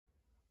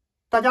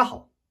大家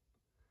好，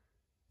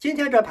今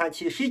天这盘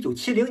棋是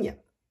1970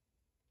年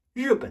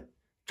日本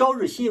朝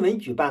日新闻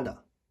举办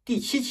的第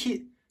7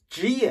期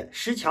职业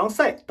10强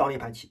赛当中一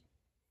盘棋，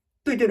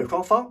对阵的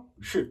双方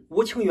是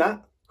吴清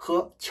源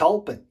和桥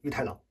本裕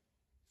太郎。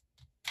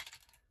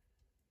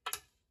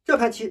这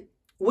盘棋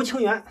吴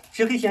清源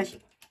执黑先行，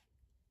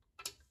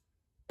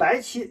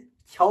白棋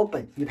桥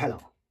本裕太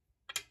郎，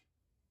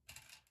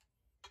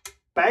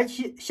白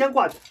棋先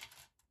挂角，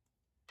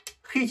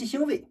黑棋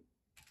星位，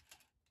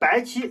白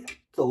棋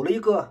走了一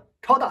个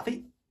超大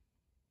飞，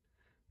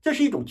这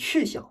是一种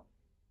去向。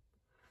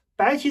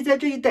白棋在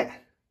这一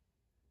带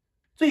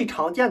最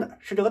常见的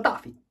是这个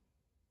大飞，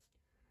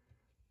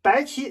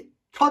白棋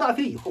超大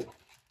飞以后，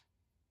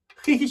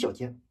黑棋小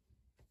尖，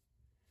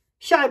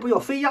下一步要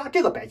飞压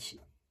这个白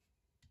棋，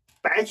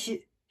白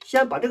棋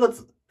先把这个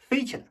子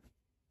飞起来，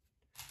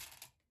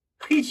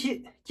黑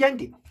棋尖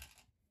顶，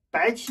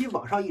白棋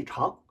往上一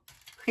长，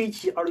黑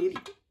棋二路一立。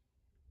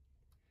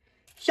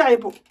下一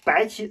步，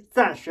白棋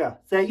暂时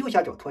在右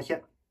下角脱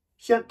先，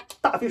先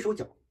大飞手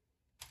脚，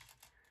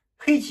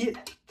黑棋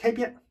开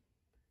边，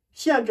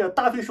限制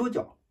大飞手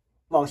脚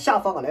往下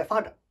方来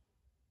发展。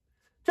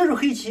这是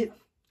黑棋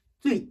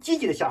最积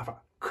极的下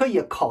法，可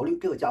以考虑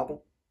这个加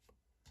攻。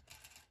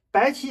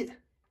白棋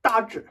大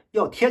致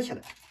要贴起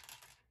来，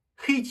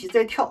黑棋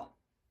再跳，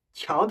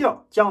强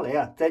调将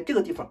来在这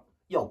个地方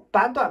要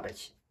扳断白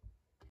棋。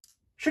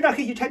实战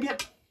黑棋拆边，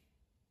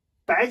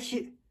白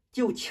棋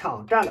就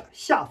抢占了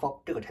下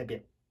方这个拆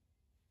边，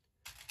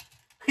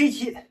黑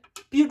棋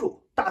逼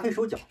住大飞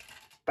手脚，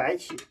白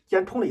棋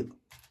先冲了一个，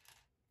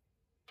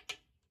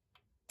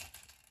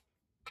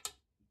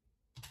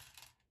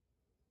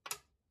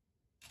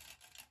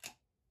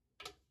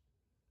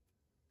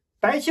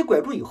白棋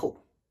拐住以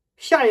后，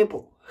下一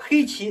步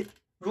黑棋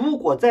如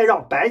果再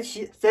让白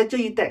棋在这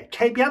一带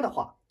拆边的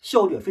话，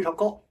效率非常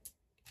高。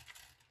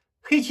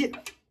黑棋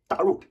打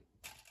入，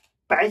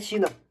白棋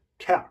呢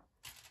拆二。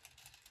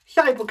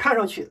下一步看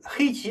上去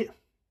黑棋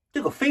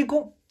这个飞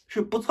攻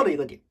是不错的一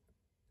个点，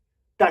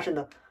但是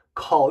呢，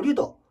考虑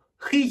到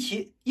黑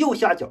棋右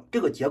下角这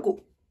个结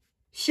构，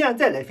现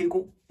在来飞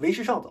攻为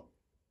时尚早。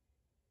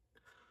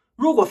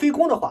如果飞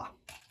攻的话，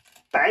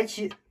白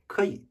棋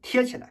可以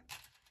贴起来，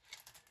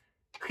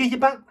黑棋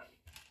扳，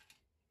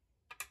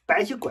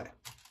白棋拐，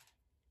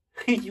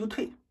黑棋就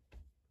退。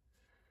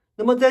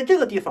那么在这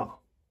个地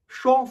方，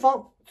双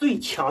方最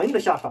强硬的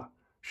下法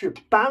是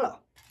扳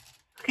了，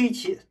黑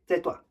棋再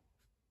断。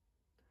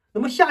那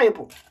么下一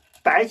步，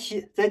白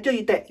棋在这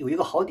一带有一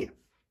个好点，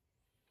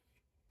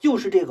就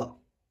是这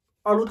个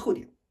二路透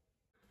点。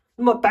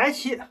那么白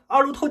棋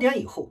二路透点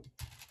以后，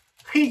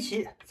黑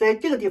棋在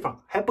这个地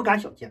方还不敢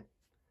小尖，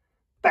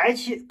白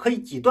棋可以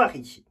挤断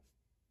黑棋，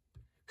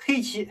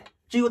黑棋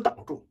只有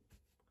挡住，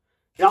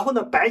然后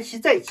呢，白棋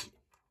再挤，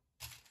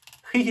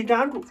黑棋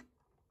粘住，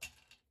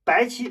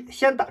白棋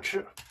先打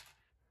吃，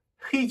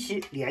黑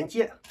棋连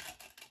接，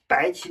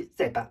白棋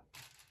再扳，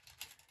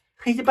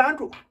黑棋扳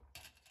住，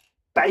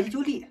白棋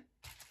就立，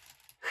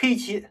黑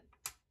棋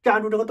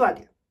站住这个断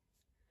点。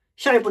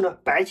下一步呢，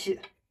白棋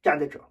站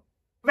在这，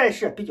外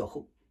势比较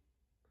厚。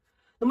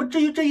那么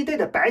至于这一带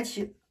的白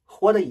棋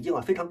活的已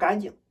经非常干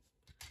净。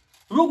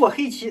如果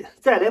黑棋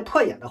再来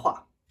破眼的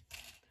话，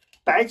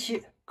白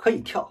棋可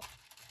以跳，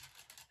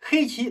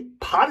黑棋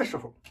爬的时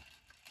候，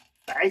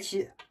白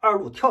棋二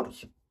路跳出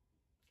去。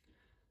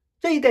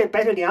这一带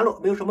白棋连络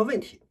没有什么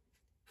问题，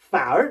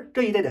反而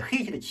这一带的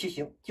黑棋的棋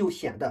形就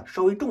显得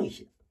稍微重一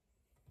些。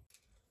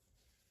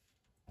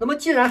那么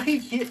既然黑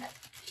棋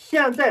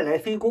现在来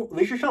飞攻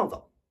为时尚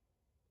早，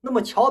那么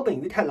桥本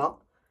裕太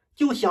郎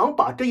就想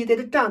把这一带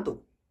的战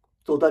斗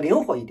走得灵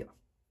活一点，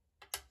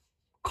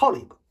靠了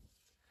一个，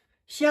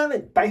先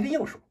问白棋的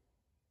应手。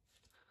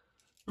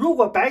如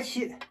果白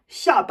棋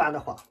下扳的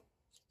话，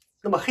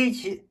那么黑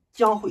棋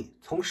将会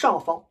从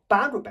上方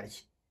扳住白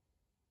棋。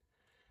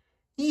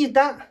一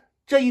旦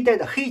这一带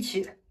的黑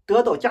棋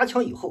得到加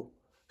强以后，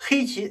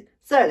黑棋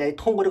再来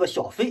通过这个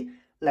小飞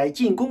来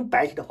进攻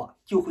白棋的话，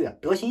就会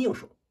得心应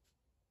手。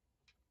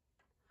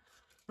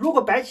如果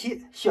白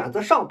棋选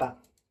择上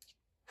扳，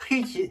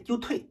黑棋就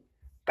退，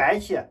白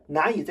棋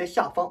难以在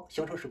下方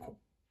形成时空。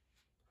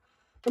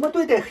那么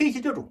对待黑棋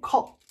这种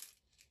靠，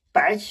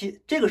白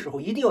棋这个时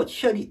候一定要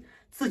确立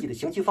自己的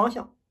行棋方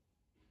向，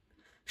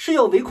是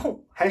要围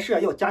控还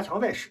是要加强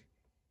外势。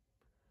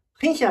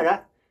很显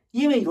然，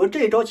因为有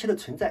这一招棋的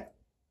存在，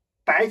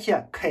白棋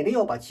肯定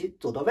要把棋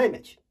走到外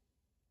面去。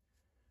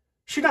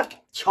实战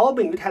桥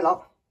本裕太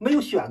郎没有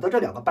选择这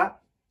两个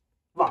扳，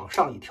往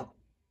上一跳，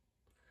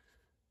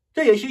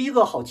这也是一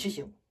个好棋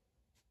形，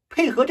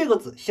配合这个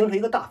子形成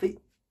一个大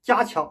飞，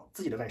加强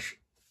自己的外势。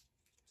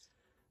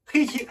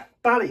黑棋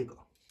扳了一个，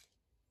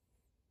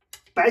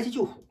白棋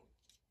救虎，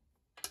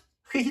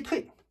黑棋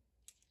退，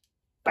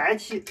白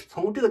棋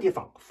从这个地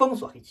方封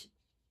锁黑棋，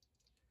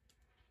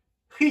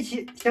黑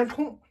棋先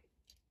冲，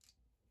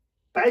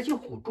白棋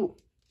虎住，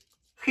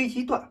黑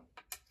棋断。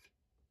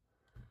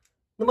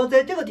那么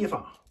在这个地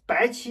方，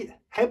白棋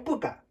还不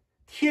敢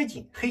贴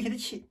紧黑棋的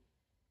气，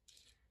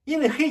因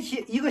为黑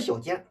棋一个小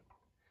尖，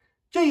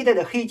这一带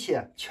的黑棋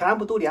全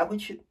部都连回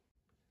去，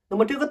那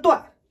么这个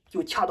断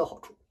就恰到好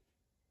处。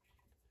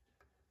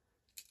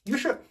于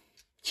是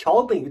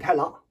桥本与太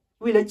郎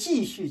为了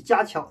继续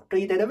加强这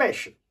一带的外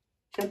势，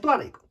先断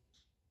了一个。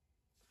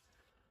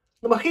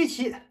那么黑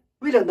棋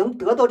为了能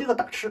得到这个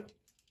打吃，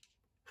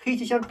黑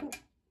棋先冲，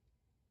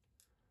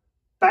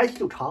白棋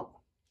就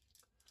长。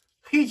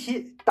黑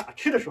棋打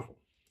吃的时候，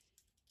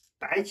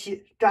白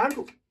棋粘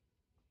住，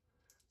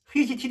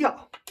黑棋踢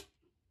掉，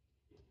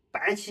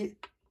白棋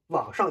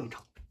往上一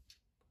长。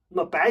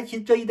那么白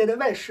棋这一带的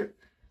外势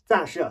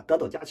暂时得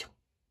到加强。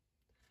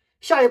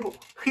下一步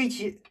黑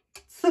棋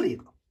刺了一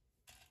个，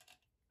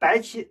白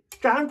棋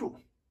粘住，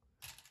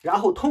然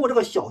后通过这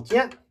个小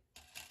尖，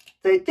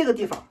在这个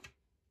地方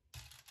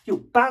就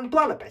扳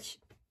断了白棋。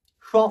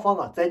双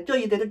方在这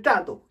一带的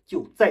战斗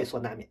就在所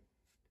难免。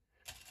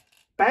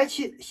白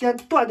棋先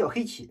断掉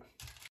黑棋，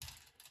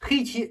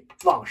黑棋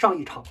往上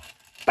一长，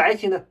白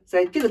棋呢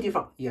在这个地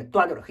方也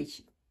断掉了黑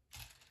棋，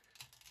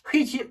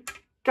黑棋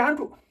粘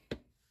住。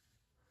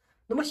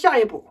那么下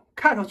一步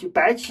看上去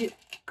白棋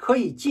可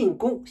以进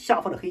攻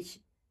下方的黑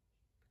棋，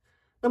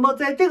那么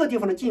在这个地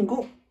方的进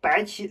攻，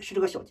白棋是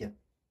这个小尖，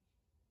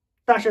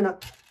但是呢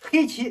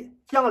黑棋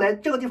将来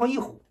这个地方一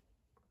虎，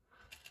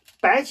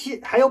白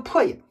棋还要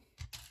破眼，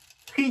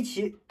黑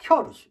棋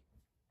跳出去，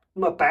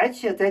那么白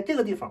棋在这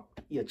个地方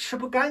也吃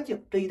不干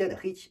净这一带的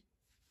黑棋。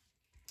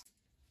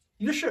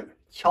于是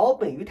桥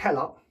本与太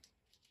郎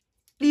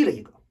立了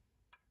一个，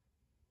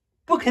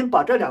不肯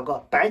把这两个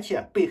白棋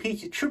被黑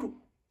棋吃住。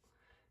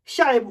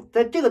下一步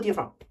在这个地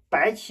方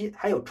白棋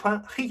还要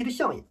穿黑棋的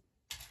象眼，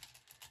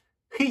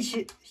黑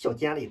棋小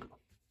尖了一个，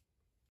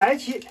白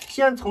棋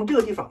先从这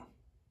个地方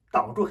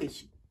挡住黑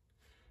棋，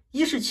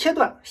一是切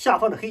断下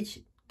方的黑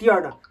棋，第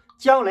二呢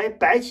将来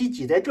白棋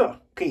挤在这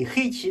儿给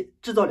黑棋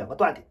制造两个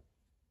断点。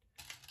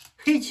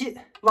黑棋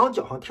往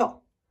角上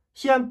跳，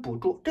先补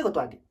住这个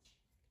断点，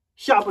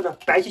下步呢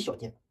白棋小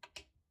尖，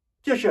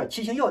这是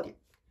棋形要点，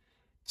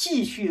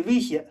继续威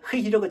胁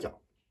黑棋这个角。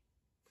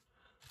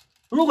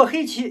如果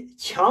黑棋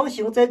强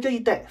行在这一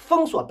带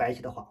封锁白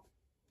棋的话，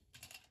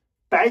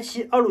白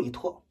棋二路一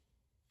拖，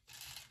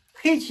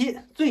黑棋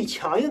最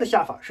强硬的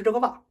下法是这个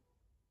挖。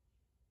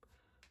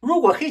如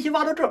果黑棋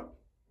挖到这儿，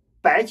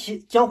白棋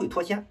将会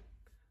脱先，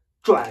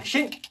转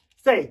身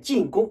再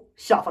进攻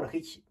下方的黑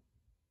棋。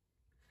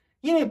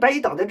因为白棋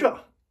挡在这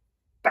儿，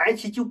白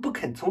棋就不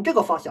肯从这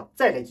个方向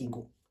再来进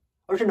攻，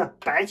而是呢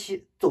白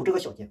棋走这个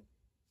小尖，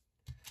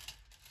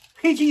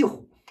黑棋一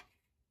虎，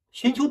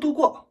寻求度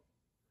过。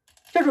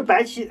这是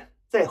白棋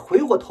再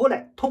回过头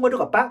来通过这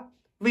个扳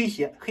威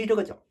胁黑这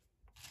个角，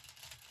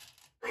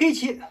黑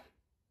棋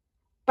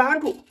扳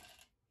住，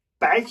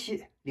白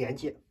棋连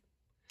接，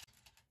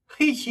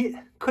黑棋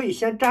可以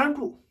先粘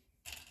住，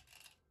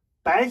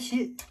白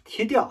棋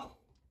提掉，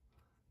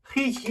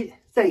黑棋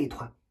再一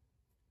团，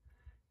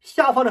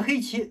下方的黑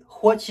棋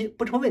活棋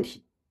不成问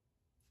题。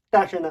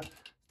但是呢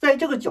在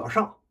这个角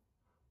上，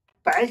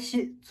白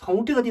棋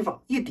从这个地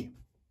方一顶，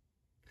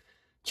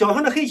角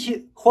上的黑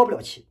棋活不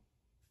了棋，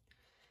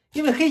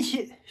因为黑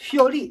棋需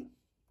要力，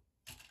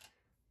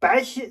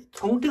白棋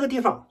从这个地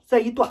方再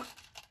一断，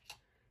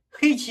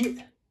黑棋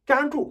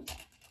粘住，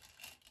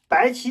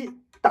白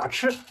棋打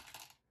吃，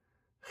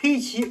黑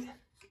棋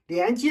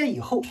连接以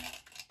后，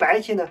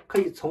白棋呢可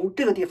以从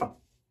这个地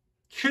方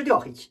吃掉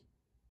黑棋。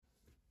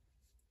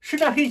实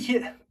战黑棋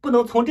不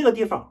能从这个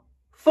地方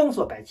封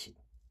锁白棋，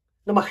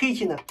那么黑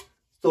棋呢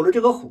走了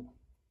这个虎，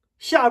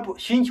下一步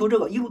寻求这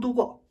个一路度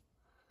过，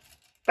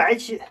白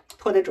棋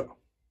拖在这儿，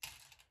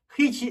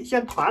黑棋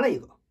先团了一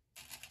个，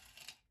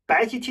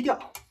白棋踢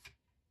掉，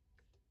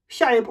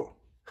下一步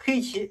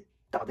黑棋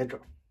挡在这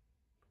儿。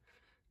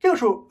这个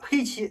时候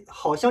黑棋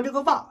好像这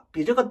个挖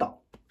比这个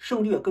挡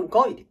胜率更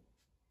高一点。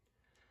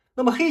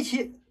那么黑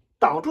棋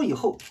挡住以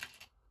后，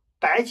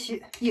白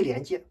棋一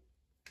连接，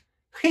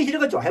黑棋这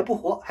个角还不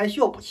活，还需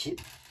要补棋，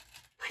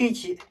黑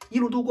棋一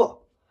路度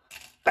过，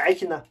白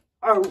棋呢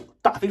二路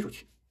大飞出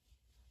去。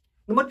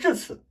那么至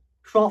此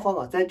双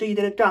方在这一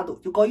带的战斗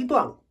就告一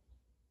段落。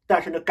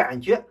但是呢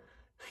感觉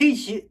黑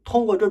棋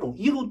通过这种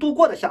一路度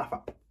过的下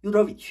法有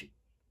点委屈。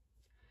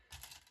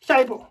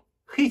下一步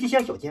黑棋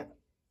先小尖，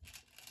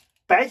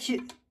白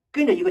棋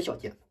跟着一个小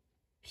尖，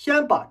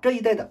先把这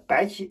一带的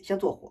白棋先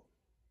做活。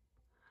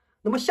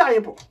那么下一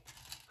步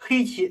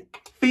黑棋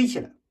飞起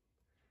来，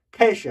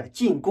开始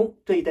进攻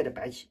这一带的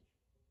白棋。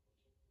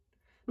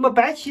那么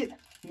白棋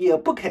也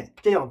不肯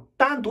这样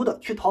单独的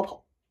去逃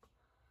跑，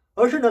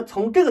而是呢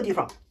从这个地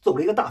方走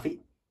了一个大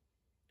飞，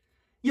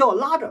要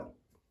拉着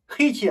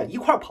黑棋一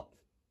块跑，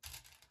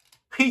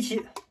黑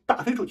棋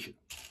大飞出去，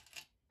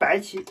白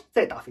棋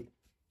再大飞。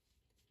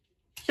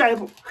下一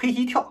步黑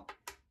棋跳，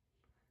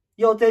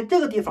要在这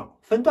个地方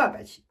分断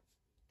白棋，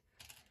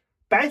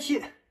白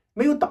棋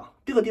没有挡，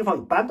这个地方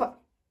有扳断，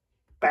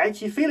白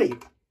棋飞了一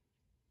个，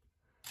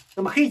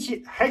那么黑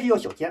棋还是要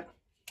小尖，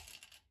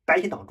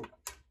白棋挡住，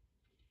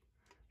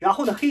然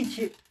后呢黑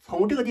棋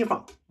从这个地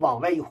方往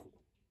外一虎，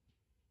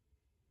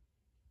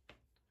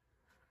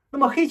那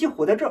么黑棋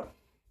虎在这儿，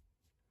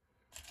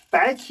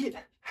白棋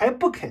还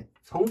不肯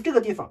从这个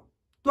地方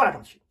断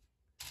上去。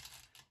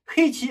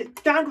黑棋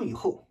粘住以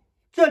后，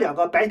这两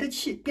个白棋的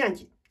气变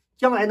紧，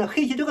将来呢，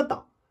黑棋这个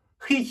档，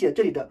黑棋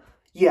这里的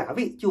眼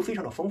位就非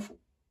常的丰富。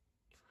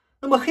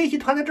那么黑棋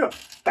团在这儿，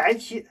白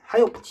棋还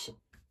要补气，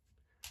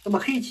那么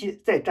黑棋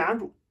再粘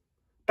住，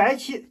白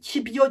棋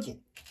气比较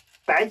紧，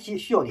白棋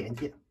需要连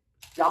接，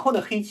然后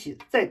呢，黑棋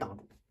再挡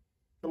住，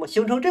那么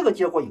形成这个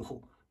结果以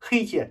后，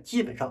黑棋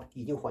基本上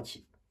已经获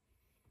气。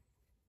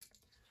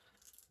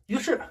于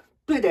是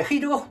对待黑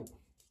这个虎，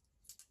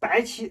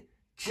白棋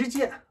直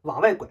接往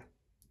外拐，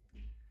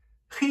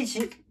黑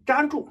棋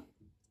粘住，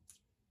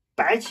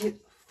白棋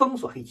封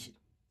锁黑棋，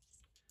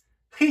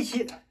黑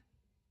棋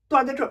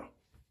断在这儿，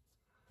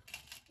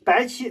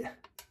白棋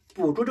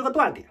补住这个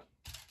断点，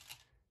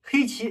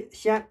黑棋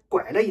先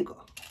拐了一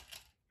个，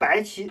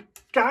白棋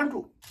粘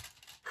住，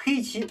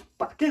黑棋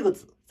把这个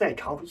子再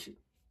长出去，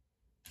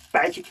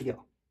白棋踢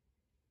掉。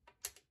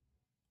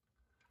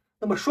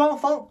那么双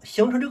方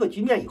形成这个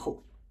局面以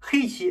后，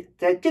黑棋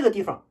在这个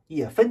地方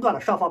也分断了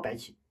上方白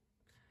棋。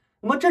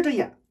那么这只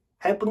眼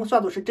还不能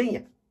算作是真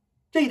眼，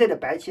这一代的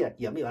白棋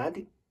也没有安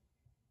定。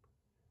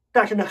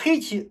但是呢，黑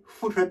棋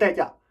付出的代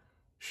价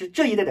是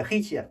这一代的黑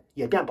棋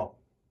也变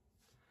薄。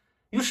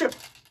于是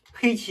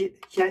黑棋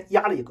先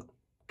压了一个，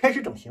开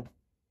始整形。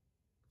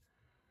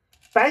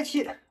白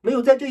棋没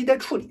有在这一代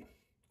处理，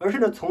而是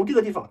呢从这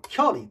个地方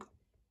跳了一个，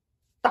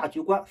大局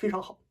观非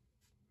常好。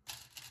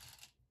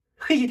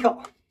黑棋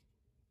跳，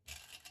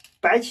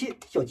白棋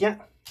小尖，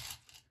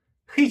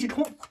黑棋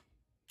冲，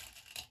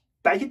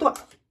白棋断，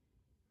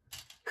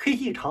黑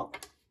棋一长。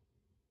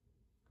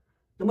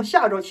那么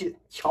下招棋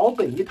桥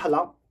本一太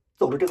郎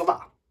走了这个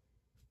挖，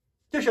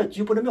这是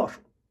局部的妙手。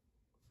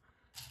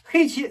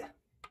黑棋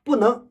不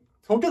能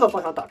从这个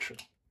方向打吃，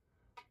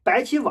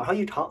白棋往上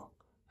一长，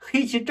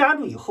黑棋粘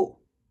住以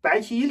后，白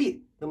棋一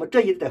立，那么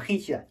这一代的黑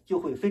棋就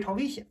会非常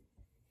危险。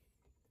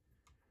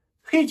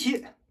黑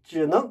棋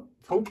只能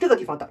从这个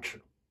地方打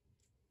吃，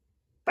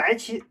白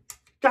棋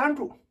粘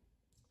住，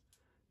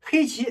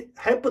黑棋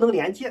还不能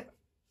连接，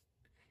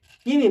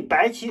因为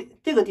白棋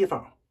这个地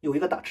方有一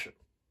个打吃，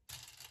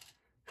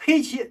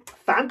黑棋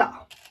反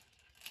打，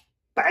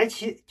白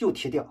棋就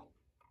踢掉。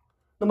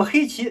那么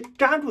黑棋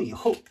粘住以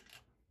后，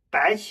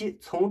白棋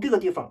从这个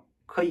地方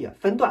可以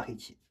分断黑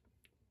棋，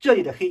这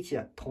里的黑棋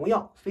同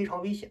样非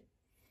常危险。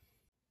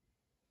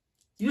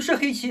于是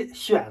黑棋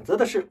选择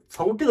的是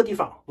从这个地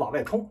方往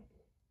外冲，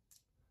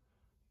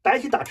白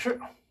棋打吃，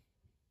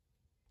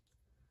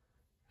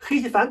黑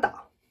棋反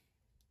打，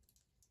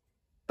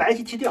白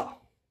棋踢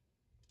掉，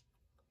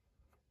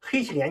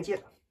黑棋连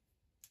接，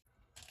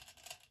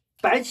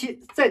白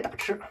棋再打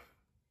吃，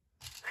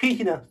黑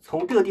棋呢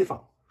从这个地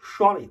方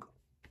双了一个。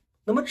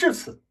那么至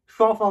此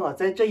双方呢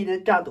在这一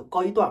轮战斗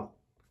告一段落，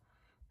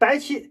白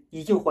棋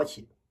已经获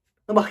棋，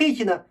那么黑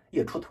棋呢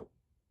也出头，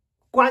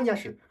关键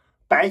是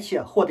白棋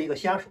获得一个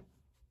先手，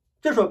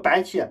这时候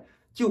白棋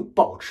就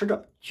保持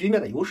着局面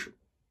的优势。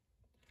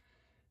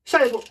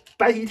下一步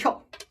白棋一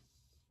跳，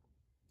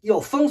要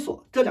封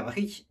锁这两个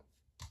黑棋，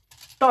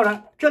当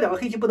然这两个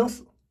黑棋不能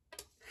死，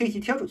黑棋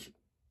贴出去。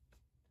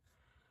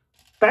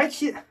白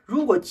棋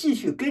如果继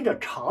续跟着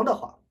长的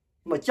话，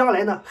那么将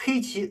来呢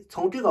黑棋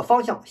从这个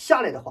方向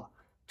下来的话，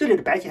这里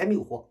的白棋还没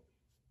有活，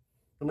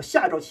那么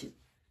下一招棋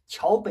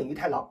桥本于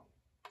太郎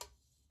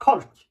靠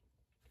了上去，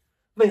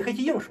为黑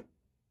棋应手，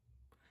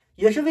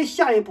也是为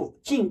下一步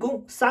进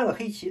攻三个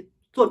黑棋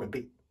做准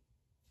备。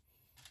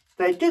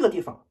在这个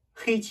地方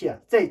黑棋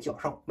在角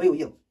上没有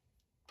应，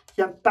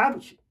先搬出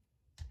去，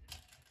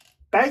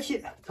白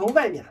棋从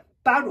外面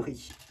搬住黑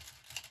棋，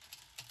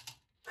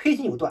黑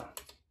棋扭断，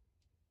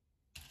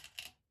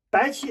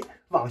白棋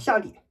往下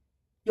立，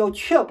要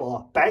确保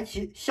白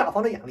棋下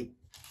方的眼位，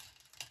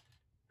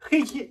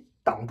黑棋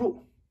挡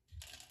住，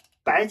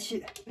白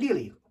棋立了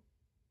一个。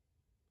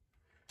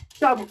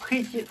下步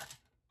黑棋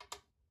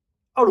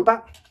二路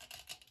搬，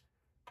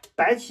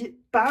白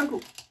棋搬住，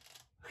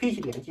黑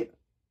棋连接，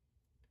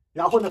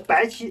然后呢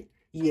白棋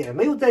也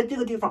没有在这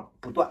个地方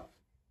补断，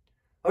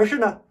而是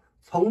呢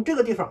从这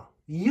个地方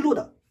一路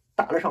的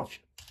打了上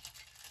去。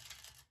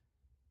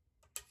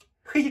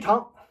黑棋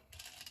长，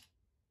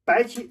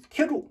白棋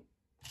贴住，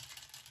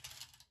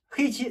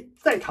黑棋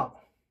再长，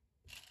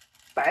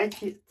白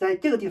棋在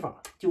这个地方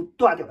就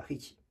断掉了黑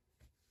棋。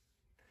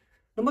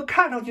那么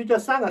看上去这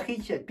三个黑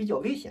棋比较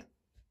危险，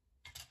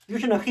于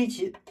是呢黑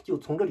棋就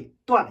从这里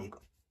断了一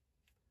个，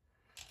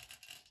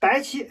白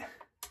棋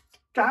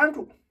粘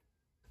住，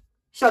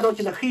下招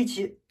棋的黑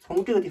棋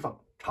从这个地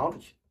方长出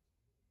去。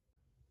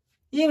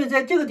因为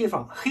在这个地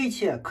方黑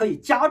棋可以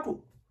夹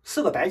住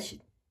四个白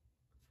棋，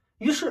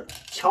于是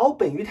桥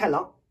本于太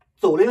郎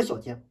走了一个小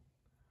尖，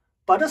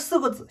把这四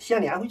个子先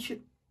连回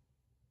去。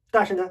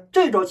但是呢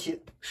这招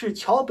棋是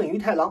桥本于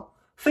太郎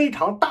非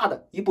常大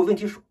的一步问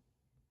题手，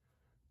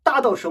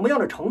大到什么样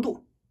的程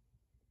度？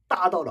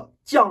大到了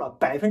降了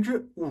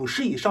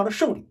50%以上的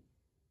胜率。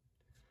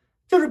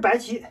就是白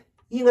棋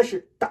应该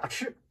是打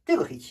吃这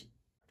个黑棋，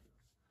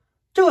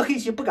这个黑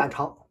棋不敢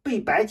长，被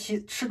白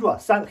棋吃住了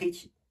三个黑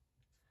棋，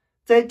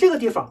在这个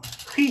地方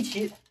黑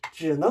棋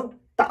只能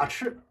打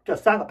吃这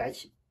三个白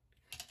棋，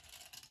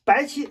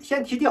白棋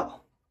先提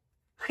掉，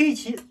黑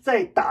棋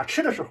在打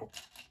吃的时候，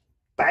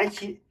白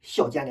棋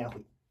小尖连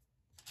回，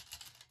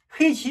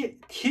黑棋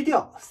提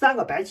掉3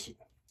个白棋，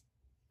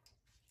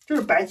这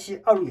是白棋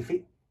2路一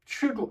飞，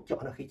吃住脚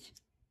上的黑棋。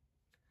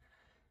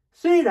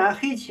虽然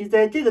黑棋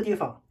在这个地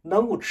方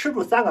能够吃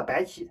住3个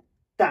白棋，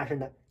但是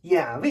呢，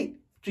眼位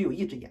只有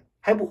1只眼，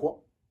还不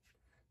活，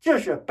这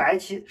是白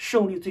棋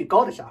胜率最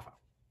高的下法。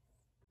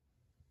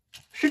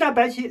实战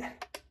白棋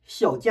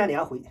小尖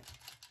连回，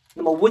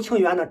那么吴清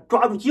源呢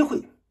抓住机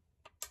会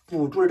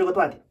补住了这个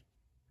断点，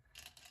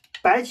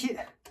白棋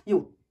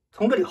又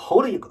从这里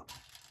侯了一个，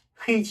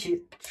黑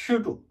棋吃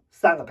住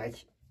3个白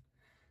棋，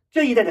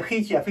这一带的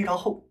黑棋非常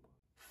厚，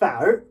反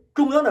而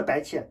中央的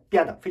白棋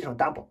变得非常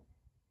单薄。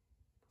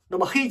那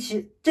么黑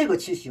棋这个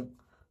棋形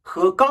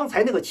和刚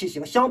才那个棋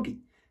形相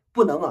比，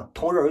不能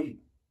同日而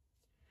语。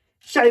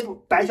下一步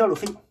白棋2路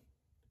飞，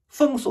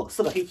封锁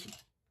4个黑棋，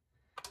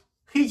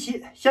黑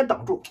棋先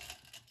挡住，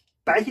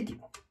白棋顶，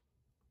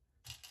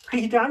黑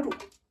棋粘住，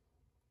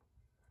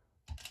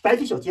白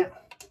棋小尖，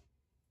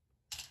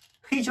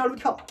黑棋2路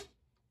跳，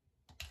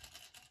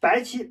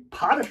白棋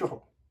爬的时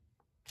候，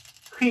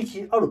黑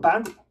棋2路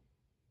扳住，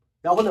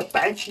然后呢，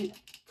白棋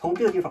从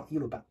这个地方1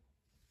路扳，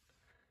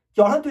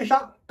角上对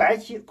杀，白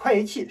棋快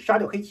一气杀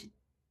掉黑棋。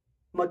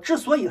那么之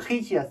所以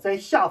黑棋在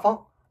下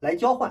方来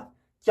交换，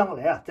将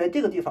来在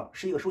这个地方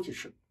是一个收气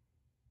池。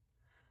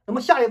那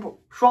么下一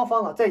步双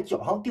方在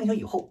角上定型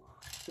以后，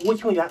吴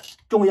清源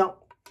中央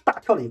大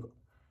跳了一个，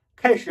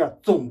开始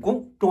总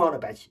攻中央的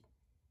白棋。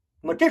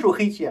那么这时候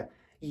黑棋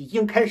已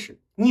经开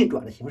始逆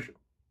转的形势。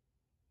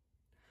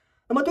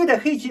那么对待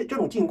黑棋这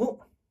种进攻，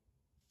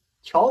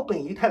桥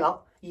本鱼太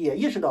郎也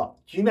意识到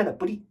局面的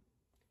不利，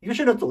于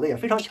是呢走的也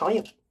非常强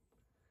硬，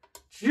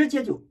直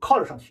接就靠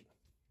了上去，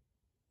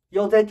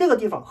要在这个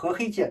地方和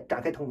黑棋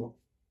展开腾挪。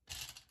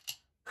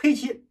黑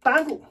棋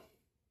扳住，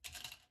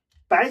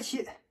白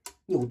棋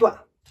扭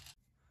断，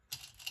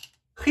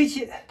黑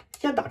棋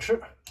先打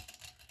吃，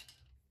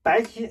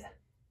白棋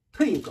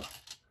退一个，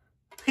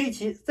黑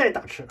棋再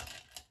打吃，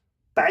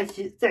白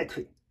棋再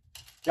退，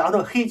然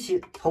后黑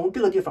棋从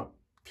这个地方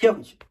贴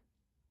回去，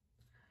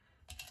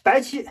白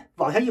棋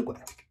往下一拐。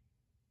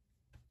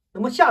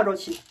那么下招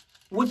棋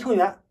吴清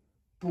源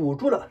补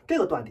住了这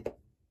个断点，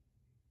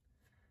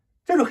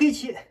这时候黑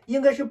棋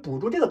应该是补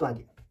住这个断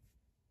点，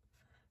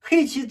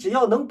黑棋只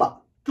要能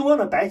把中央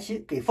的白棋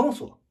给封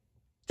锁，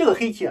这个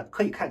黑棋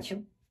可以看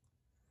清。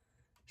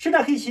实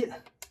战黑棋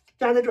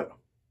站在这儿，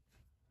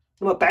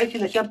那么白棋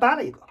呢先扳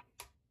了一个，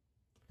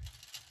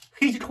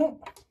黑棋冲，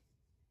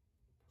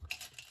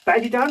白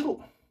棋粘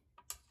住，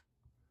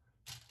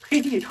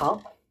黑棋一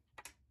长，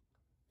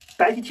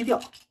白棋提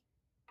掉，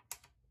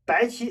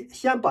白棋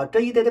先把这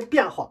一带的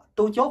变化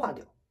都交换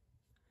掉。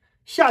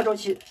下招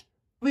棋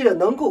为了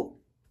能够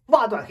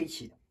挖断黑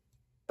棋，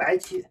白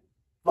棋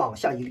往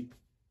下一立，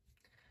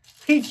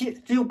黑棋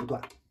只有补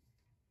断。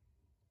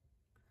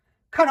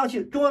看上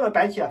去中央的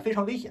白棋非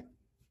常危险，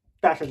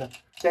但是呢，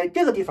在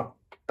这个地方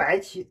白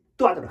棋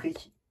断掉了黑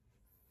棋，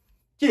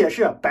这也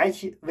是白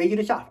棋唯一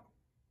的下法。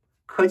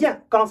可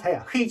见刚才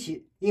黑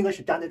棋应该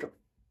是粘在这儿，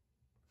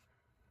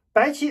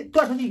白棋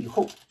断出去以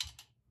后，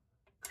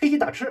黑棋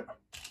打吃，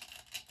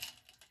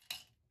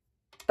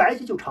白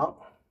棋就长，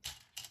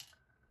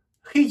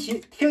黑棋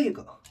贴一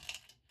个，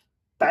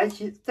白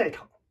棋再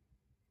长，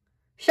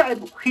下一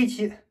步黑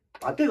棋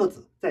把这个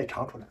子再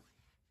长出来。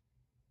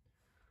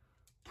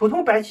普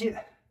通白棋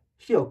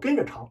是要跟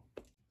着长，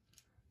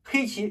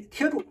黑棋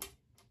贴住。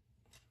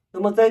那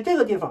么在这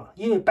个地方，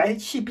因为白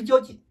棋比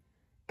较紧，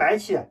白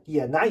棋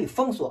也难以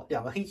封锁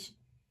2个黑棋。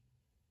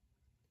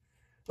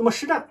那么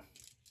实战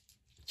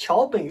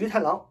桥本鱼太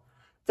郎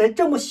在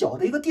这么小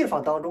的一个地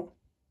方当中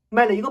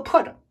卖了一个破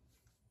绽，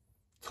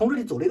从这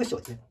里走了一个小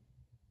尖。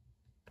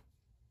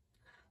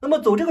那么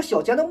走这个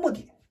小尖的目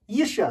的，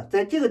一是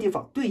在这个地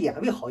方对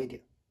眼位好一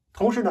点，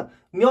同时呢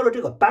瞄着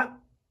这个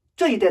扳，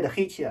这一带的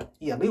黑棋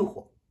也没有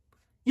活，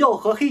要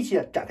和黑棋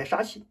展开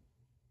杀气。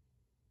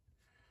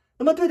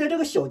那么对待这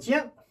个小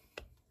尖，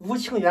吴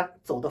清源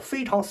走得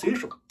非常随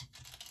手，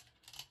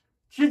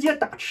直接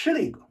打吃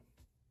了一个。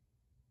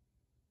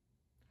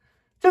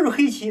这时候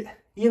黑棋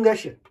应该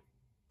是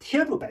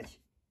贴住白棋，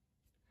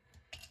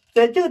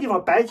在这个地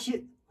方白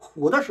棋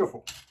虎的时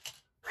候，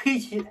黑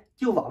棋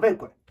就往外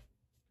拐，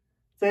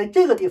在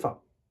这个地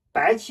方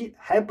白棋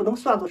还不能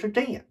算作是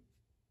真眼。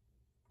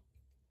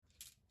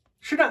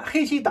实战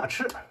黑棋打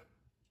吃，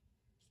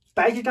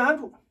白棋粘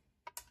住，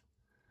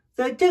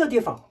在这个地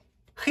方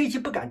黑棋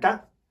不敢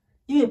粘，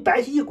因为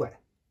白棋一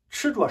拐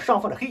吃住上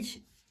方的黑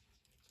棋，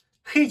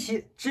黑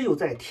棋只有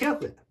再贴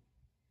回来。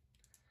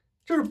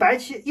这是白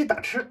棋一打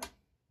吃，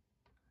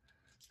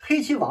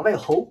黑棋往外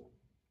侯，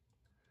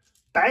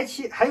白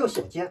棋还要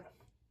小尖，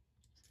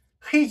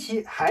黑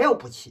棋还要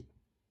补棋，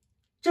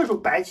这时候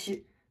白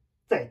棋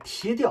再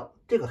提掉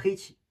这个黑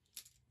棋，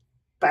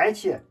白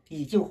棋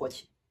已经活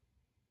棋。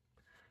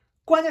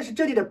关键是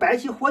这里的白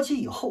棋活棋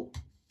以后，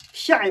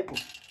下一步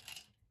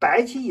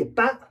白棋一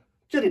扳，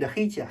这里的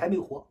黑棋还没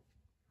活，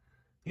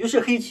于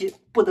是黑棋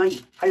不得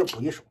已还要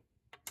补一手。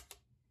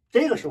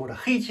这个时候的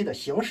黑棋的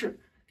形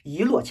势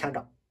一落千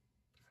丈。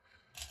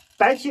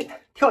白棋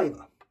跳一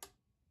个，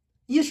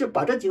一是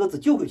把这几个子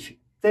救回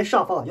去，在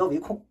上方要围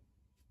控。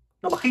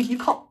那么黑棋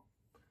抗，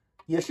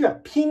也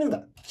是拼命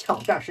的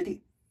抢占失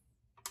地。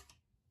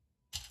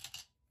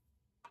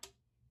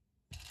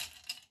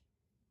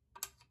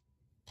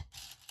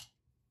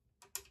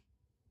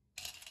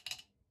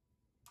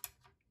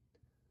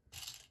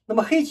那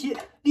么黑棋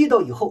立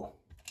到以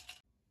后，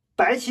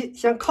白棋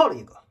先靠了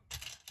一个，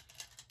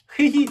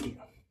黑棋一顶，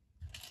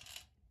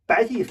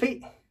白棋一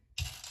飞，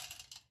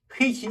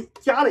黑棋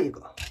加了一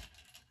个，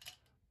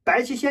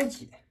白棋先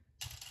挤，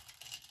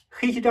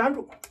黑棋粘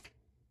住，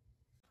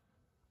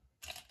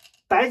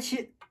白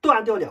棋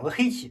断掉2个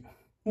黑棋，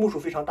目数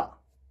非常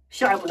大。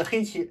下一步的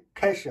黑棋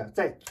开始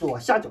在左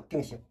下角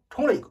定型，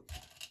冲了一个，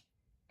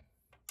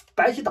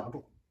白棋挡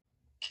住，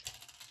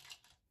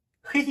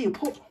黑棋一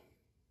扑，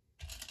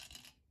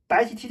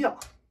白棋踢掉，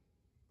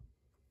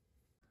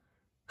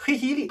黑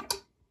棋一立，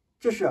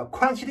这是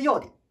宽棋的要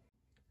点。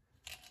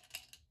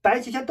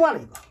白棋先断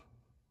了一个，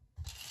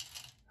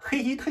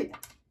黑棋一退，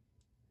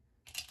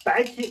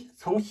白棋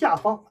从下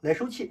方来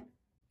收气，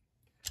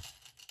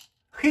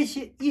黑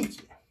棋一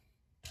挤，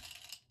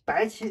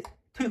白棋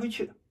退回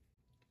去，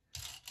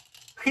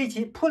黑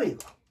棋扑了一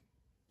个，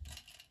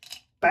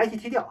白棋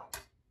踢掉，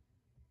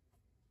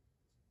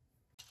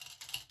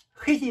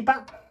黑棋一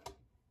扳，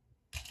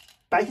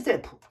白棋再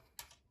扑。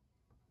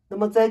那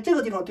么在这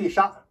个地方对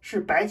杀是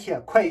白棋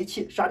快一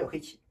气杀掉黑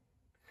棋。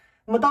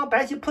那么当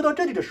白棋扑到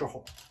这里的时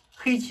候，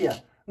黑棋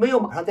没有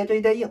马上在这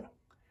一带应，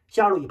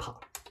加入一爬，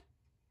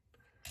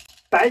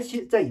白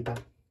棋再一扳。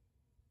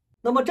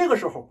那么这个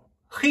时候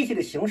黑棋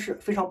的形势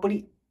非常不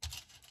利，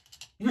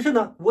于是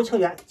呢吴清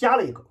源加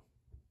了一个，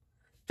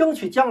争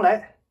取将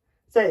来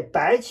在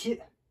白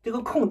棋这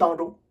个空当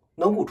中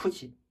能够出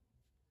棋。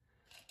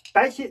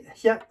白棋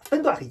先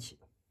分断黑棋，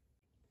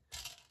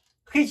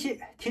黑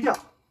棋踢掉，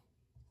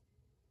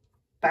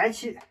白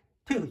棋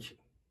退回去，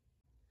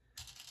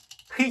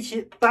黑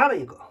棋扳了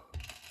一个，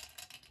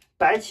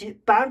白棋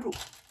扳住，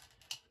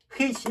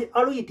黑棋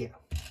二路一点，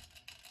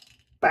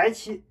白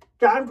棋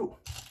粘住，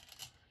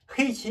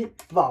黑棋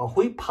往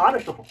回爬的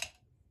时候，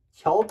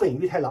桥本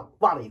鱼太郎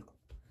挖了一个，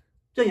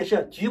这也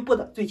是局部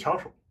的最抢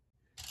手。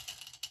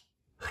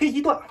黑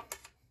棋断，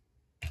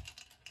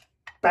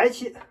白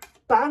棋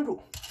扳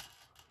住，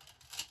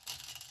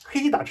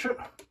黑棋打吃，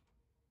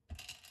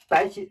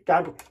白棋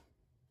粘住。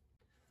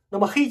那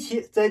么黑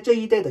棋在这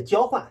一带的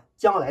交换，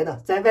将来呢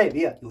在外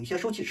围有一些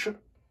收气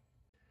吃，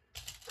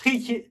黑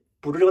棋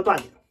捕捉这个断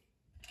点。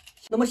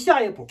那么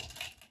下一步，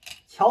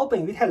桥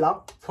本鱼太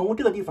郎从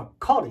这个地方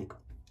靠了一个，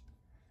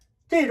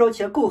这招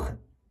棋够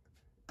狠，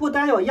不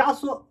单要压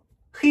缩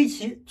黑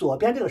棋左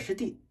边这个实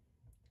地，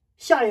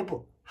下一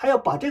步还要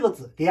把这个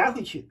子连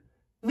回去，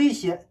威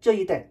胁这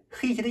一带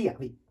黑棋的眼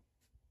位。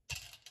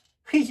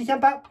黑棋先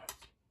扳，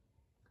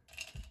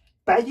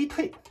白棋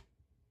退，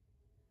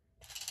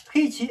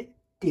黑棋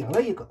顶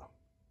了一个，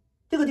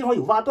这个地方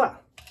有挖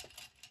断，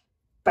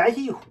白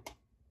棋一虎，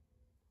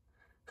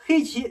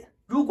黑棋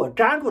如果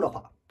粘住的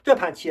话，这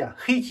盘棋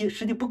黑棋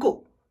实力不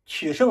够，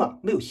取胜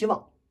没有希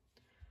望。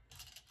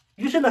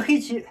于是呢黑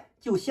棋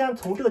就先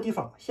从这个地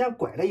方先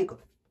拐了一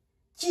个，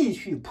继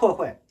续破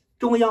坏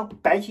中央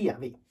白棋眼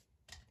位，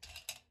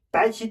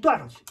白棋断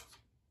上去，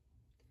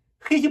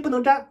黑棋不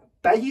能粘，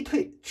白棋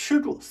退，吃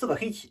住4个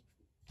黑棋。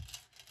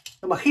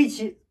那么黑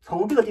棋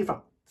从这个地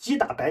方击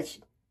打白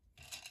棋，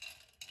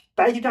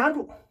白棋粘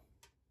住，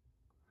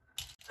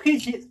黑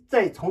棋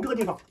再从这个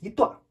地方一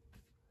断，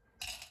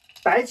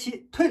白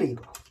棋退了一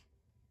个，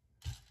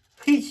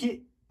黑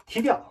棋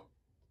提掉，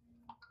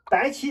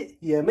白棋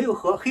也没有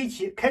和黑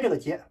棋开这个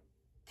劫，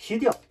提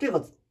掉这个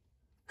子，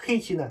黑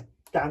棋呢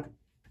粘住。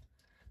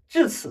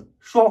至此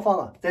双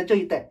方在这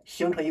一带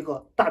形成一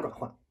个大转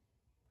换，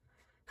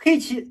黑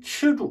棋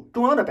吃住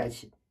中央的白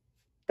棋，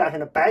但是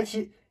呢白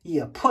棋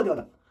也破掉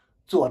了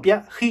左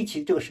边黑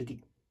棋这个实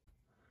地。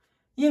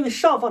因为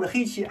上方的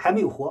黑棋还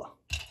没有活，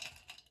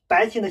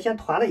白棋呢先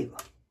团了一个，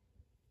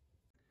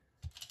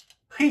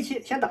黑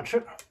棋先打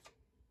吃，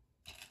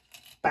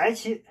白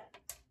棋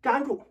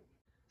粘住，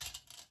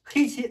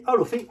黑棋二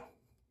路飞，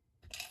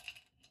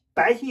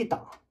白棋一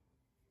挡，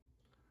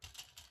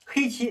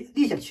黑棋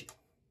立下去，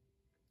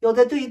要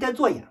在这一带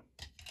做眼，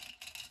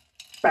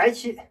白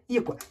棋一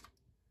拐，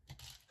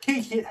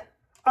黑棋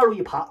二路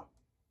一爬，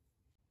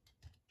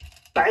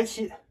白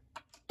棋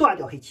断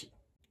掉黑棋，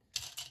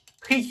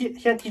黑棋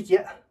先提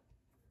劫，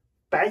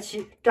白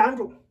棋粘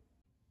住，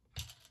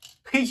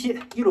黑棋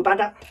一路扳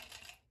粘，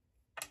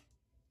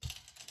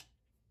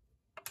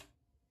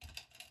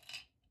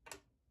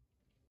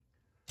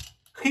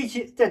黑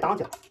棋再挡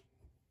角，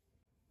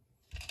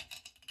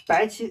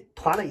白棋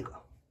团了一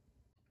个，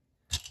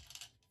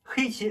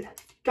黑棋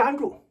粘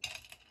住，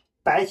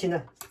白棋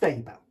呢再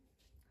一扳。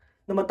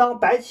那么当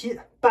白棋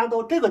扳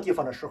到这个地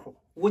方的时候，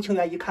吴清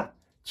源一看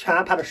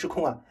全盘的时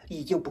空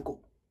已经不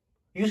够，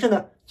于是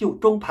呢就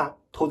中盘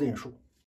投资认输。